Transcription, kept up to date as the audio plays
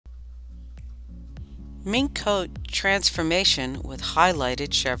Mink Coat Transformation with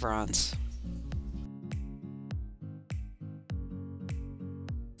highlighted chevrons.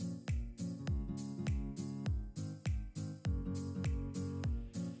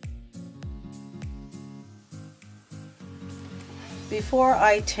 Before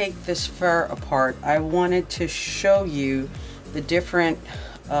I take this fur apart, I wanted to show you the different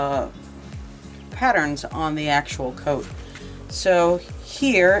patterns on the actual coat. So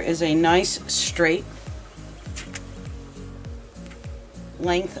here is a nice straight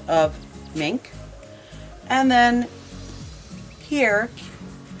length of mink, and then here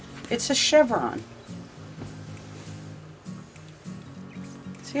it's a chevron.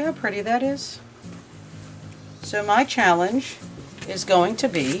 See how pretty that is? So my challenge is going to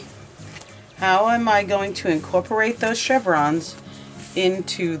be, how am I going to incorporate those chevrons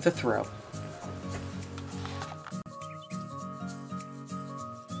into the throw?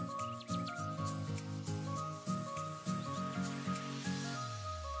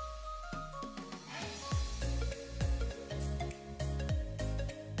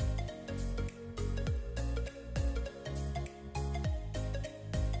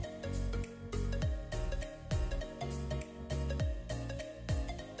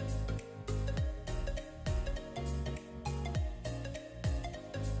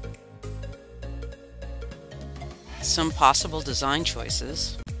 Some possible design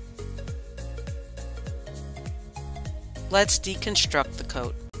choices. Let's deconstruct the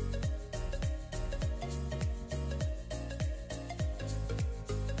coat.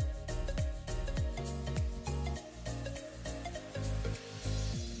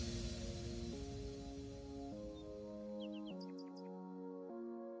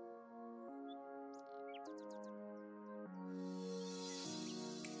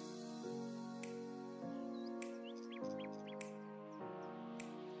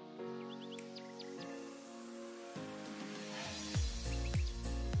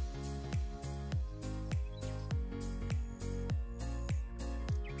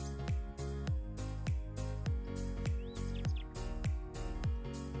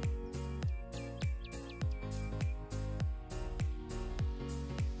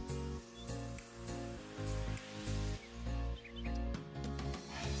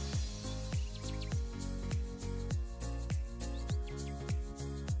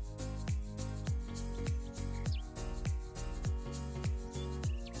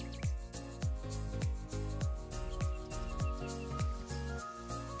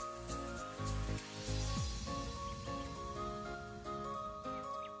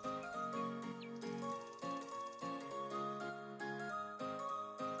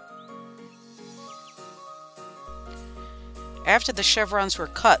 After the chevrons were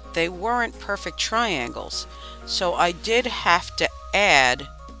cut, they weren't perfect triangles, so I did have to add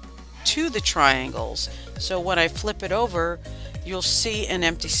to the triangles. So when I flip it over, you'll see an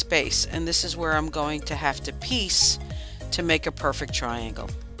empty space, and this is where I'm going to have to piece to make a perfect triangle.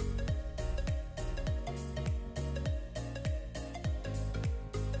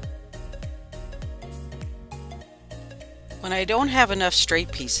 When I don't have enough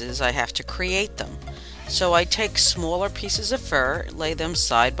straight pieces, I have to create them. So I take smaller pieces of fur, lay them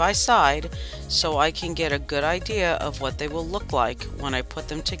side by side, so I can get a good idea of what they will look like when I put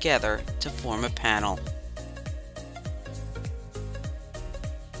them together to form a panel.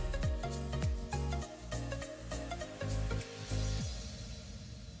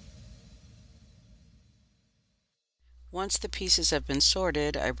 Once the pieces have been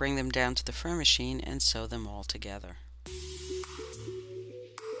sorted, I bring them down to the fur machine and sew them all together.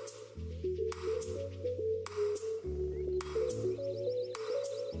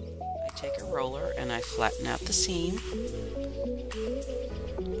 Take a roller and I flatten out the seam.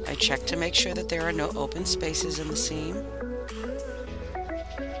 I check to make sure that there are no open spaces in the seam.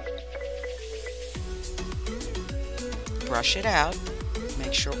 Brush it out.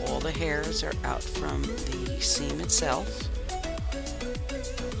 Make sure all the hairs are out from the seam itself.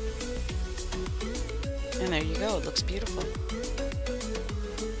 And there you go, it looks beautiful.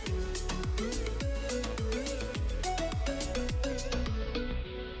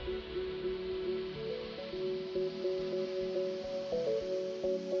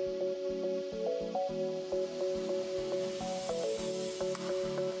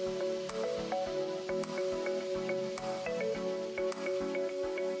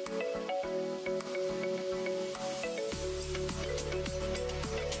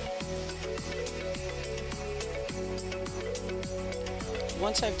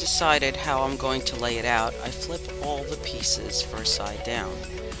 Once I've decided how I'm going to lay it out, I flip all the pieces first side down.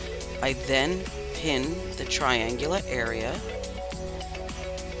 I then pin the triangular area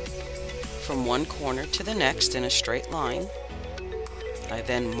from one corner to the next in a straight line. I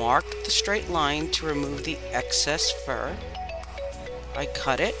then mark the straight line to remove the excess fur. I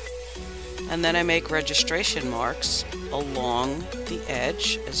cut it, and then I make registration marks along the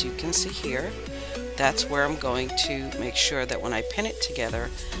edge, as you can see here. That's where I'm going to make sure that when I pin it together,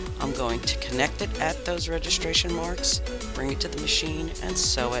 I'm going to connect it at those registration marks, bring it to the machine, and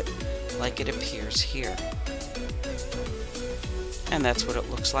sew it like it appears here. And that's what it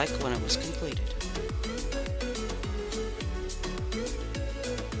looks like when it was completed.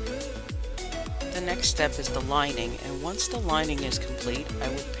 The next step is the lining, and once the lining is complete, I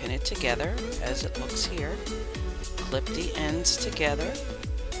would pin it together as it looks here, clip the ends together,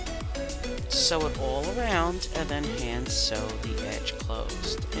 sew it all around, and then hand sew the edge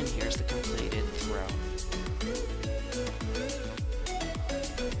closed. And here's the completed throw.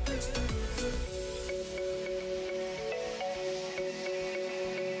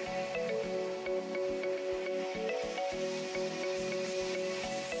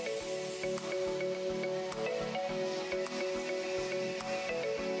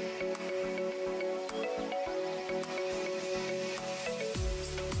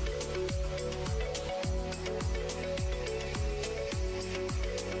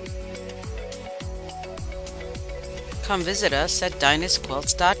 Come visit us at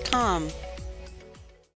dinahsquilts.com.